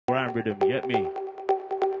Grime rhythm, you get me?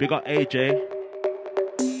 Big up AJ.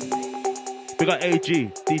 Big up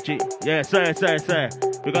AG, DJ. Yeah, sorry.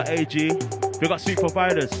 Big up AG. Big up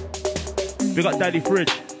Supervisors. Big up Daddy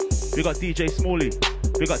Fridge. Big up DJ Smalley.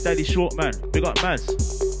 Big up Daddy Shortman. Big up Maz.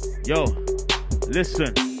 Yo,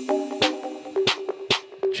 listen.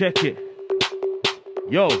 Check it.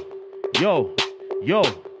 Yo.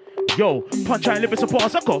 Punchline lyrics and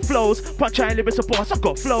bars, I got flows. Punchline lyrics and bars, I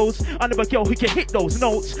got flows. I know a girl who can hit those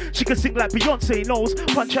notes. She can sing like Beyonce knows.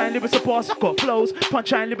 Punchline lyrics and bars, I got flows.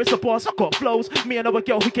 Punchline lyrics and bars, I got flows. Me and a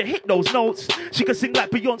girl who can hit those notes. She can sing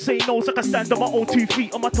like Beyonce knows. I can stand on my own 2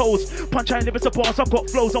 feet on my toes. Punchline lyrics and bars, I got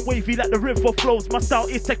flows. I'm wavy like the river flows. My style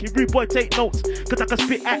is taking rude boy, take notes. Cause I can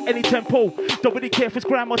spit at any tempo. Don't really care if it's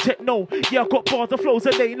grime or techno. Yeah, I got bars and flows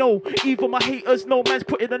and they know. Even my haters know man's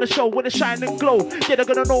putting on a show when it shine and glow. Yeah, they're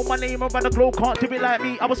gonna know my name around the globe, can't do it like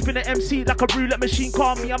me. I was spinning MC like a roulette machine,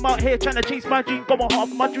 call me. I'm out here trying to chase my dream, going hard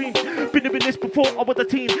for my dream. Been doing this before, I was a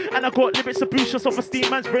team. And I got lyrics to boost yourself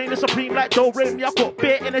esteem. Man's brain is supreme like Do Re Mi. I got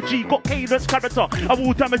bare energy, got cadence, character. I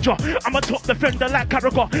will damage ya. I'm a top defender like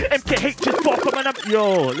Carragher. M.K.H is far from an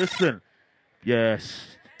Yo, listen.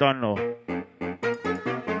 Yes, done no.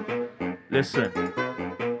 Listen.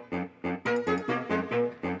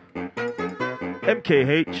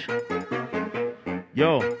 M.K.H.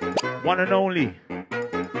 Yo, one and only.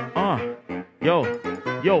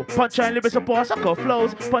 Yo, punchline lyrics and bars, I got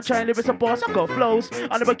flows. Punchline lyrics and bars, I got flows.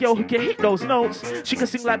 I know a girl who can hit those notes. She can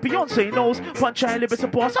sing like Beyonce knows. Punchline lyrics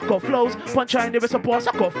and bars, I got flows. Punchline lyrics and bars,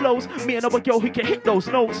 I got flows. Me and a girl who can hit those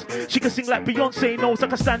notes. She can sing like Beyonce knows. I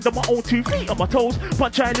can stand on my own 2 feet on my toes.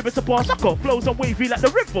 Punchline lyrics and bars, I got flows. I'm wavy like the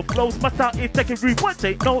river flows. My style is taking rude boy,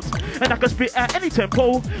 take notes. And I can spit at any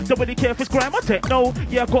tempo. Don't really care if it's grime or techno.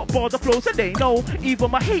 Yeah, I got bars and flows and they know.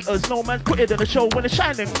 Even my haters know, man, put it on the show when it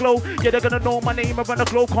shine and glow. Yeah, they're gonna know my name around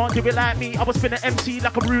the globe, can't do it like me. I was spinning MC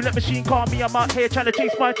like a roulette machine, call me. I'm out here trying to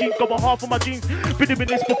chase my dream, going hard for my dreams. Been doing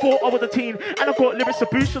this before I was a teen. And I got lyrics to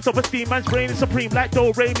boost yourself esteem. Man's brain is supreme like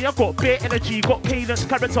Do Re Mi. I got bare energy, got cadence,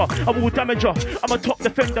 character. I will damage ya. I'm a top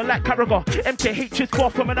defender like Carragher. M.K.H is far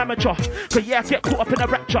from an amateur. Cause yeah, I get caught up in a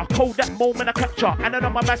rapture. Hold that moment I capture. And I know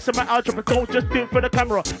my maths and my algebra, don't just do it for the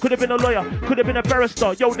camera. Could have been a lawyer, could have been a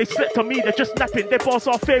barrister. Yo, they slept on me, they're just napping. Their bars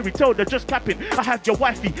are fairy tale, they're just capping. I have your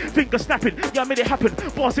wifey, finger snapping. Yeah, I made it happen.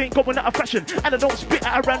 Bars ain't going out of fashion. And I don't spit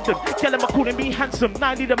at a random. Tell them I'm calling me handsome. Now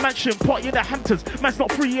I need a mansion, party in the Hamptons. Man's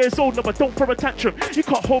not 3 years old, no, but don't throw a tantrum. You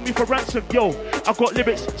can't hold me for ransom. Yo, I got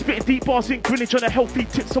lyrics, spitting deep bars in Greenwich on a healthy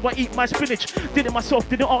tip, so I eat my spinach. Did it myself,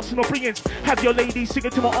 didn't ask no bringings. Have your lady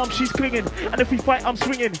singing to my arm, she's clinging. And if we fight, I'm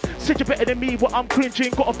swinging. Said you're better than me, what I'm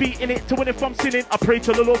cringing. Got a beat in it to win if I'm sinning. I pray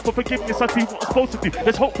to the Lord for forgiveness. I do what I'm supposed to do.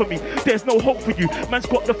 There's hope for me, there's no hope for you. Man's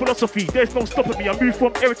got the philosophy, there's no stopping me. I move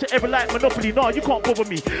from era to era like Monopoly. Nah, you can't bother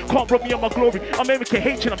me, can't rob me of my glory. I'm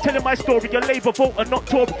M.K.H and I'm telling my story. Your Labour vote and not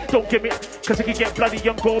Tory. Don't get me, cause it can get bloody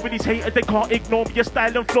young gory. These haters, they can't ignore me. Your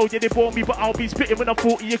style and flow, yeah, they bore me, but I'll be spitting when I'm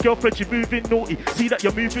 40. Your girlfriend, you're moving naughty. See that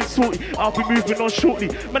you're moving salty. I'll be moving on shortly.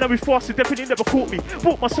 Man, I'll be fast, they definitely never caught me.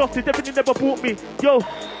 Bought myself, they definitely never bought me.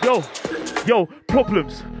 Yo,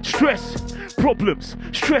 problems, stress. Problems,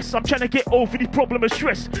 stress, I'm trying to get over the problem and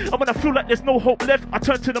stress. And when I feel like there's no hope left, I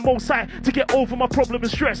turn to the Most High to get over my problem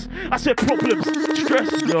and stress. I said problems,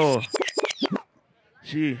 stress, yo.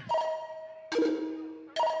 Gee.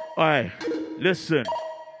 Alright, listen.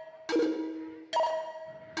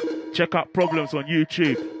 Check out Problems on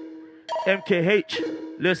YouTube. M.K.H,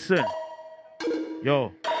 listen.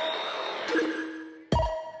 Yo.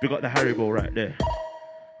 We got the Haribo right there.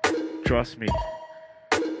 Trust me.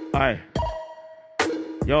 Aye.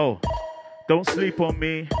 Yo, don't sleep on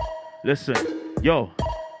me. Listen, yo,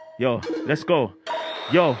 let's go.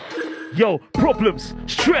 Yo, problems,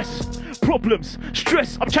 stress. Problems,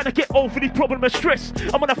 stress. I'm trying to get over the problem and stress.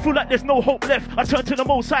 And when I feel like there's no hope left, I turn to the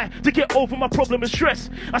Most High to get over my problem and stress.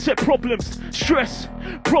 I said problems, stress,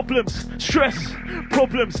 problems, stress,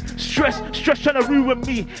 problems, stress trying to ruin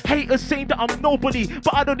me. Haters saying that I'm nobody,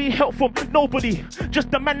 but I don't need help from nobody.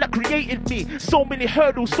 Just the man that created me. So many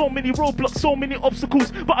hurdles, so many roadblocks, so many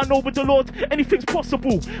obstacles. But I know with the Lord, anything's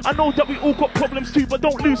possible. I know that we all got problems too, but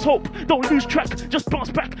don't lose hope, don't lose track. Just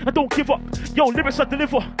bounce back and don't give up. Yo, lyrics I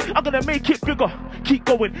deliver, I'm gonna make it bigger. Keep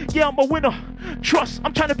going, yeah, I'm a winner. Trust,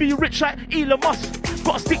 I'm trying to be rich like Elon Musk.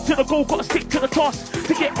 Gotta stick to the goal, gotta stick to the task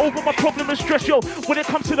to get over my problem and stress. Yo, when it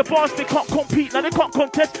comes to the bars, they can't compete, now they can't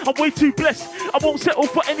contest. I'm way too blessed, I won't settle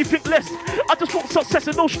for anything less. I just want success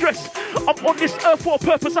and no stress. I'm on this earth for a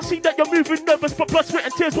purpose. I see that you're moving nervous, but blood, sweat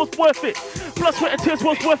and tears was worth it. Blood, sweat and tears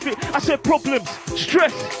was worth it. I said problems,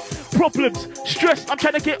 stress. problems, stress. I'm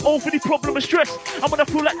trying to get over the problem and stress. And when I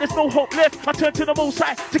feel like there's no hope left, I turn to the Most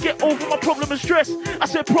High to get over my problem and stress. I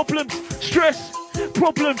said problems, stress,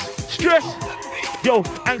 problems, stress. Yo,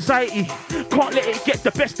 anxiety, can't let it get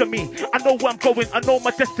the best of me. I know where I'm going, I know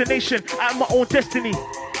my destination, I am my own destiny.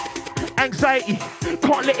 Anxiety,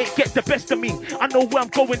 can't let it get the best of me. I know where I'm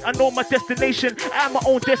going, I know my destination, I am my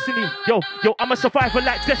own destiny. Yo, I'm a survivor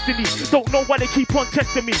like destiny. Don't know why they keep on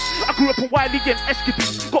testing me. I grew up in Wiley and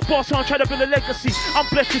Escabee. Got boss on, trying to build a legacy. I'm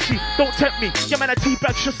blessed to see, don't tempt me. Yeah man, I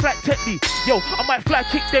teabag just like Tetley. Yo, I might fly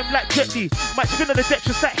kick them like Jet Li. Might spin on the deck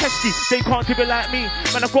just like Heskey. They can't do it like me.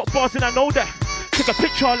 Man, I got bars and I know that. Take a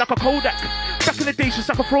picture like a Kodak. Back in the days, just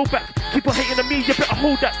like a throwback. Keep on hating on me, you better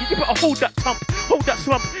hold that. You better hold that pump, hold that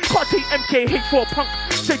slump. Can't take M.K.H for a punk.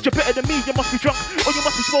 Said you're better than me, you must be drunk, or you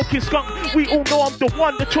must be smoking skunk. We all know I'm the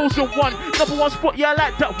one, the chosen one. Number one spot, yeah, I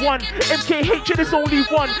like that one. M.K.H, and there's only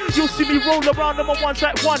one. You'll see me roll around on my ones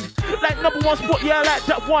like one. Like number one spot, yeah, I like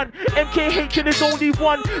that one. M.K.H, and there's only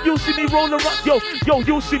one. You'll see me roll around, yo,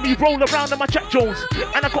 you'll see me roll around on my Jack Jones.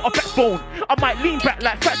 And I got a backbone, I might lean back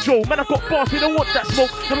like Fat Joe. Man, I got bars, they don't want that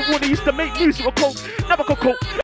smoke. Never wanna used to make music or coke, never could cope.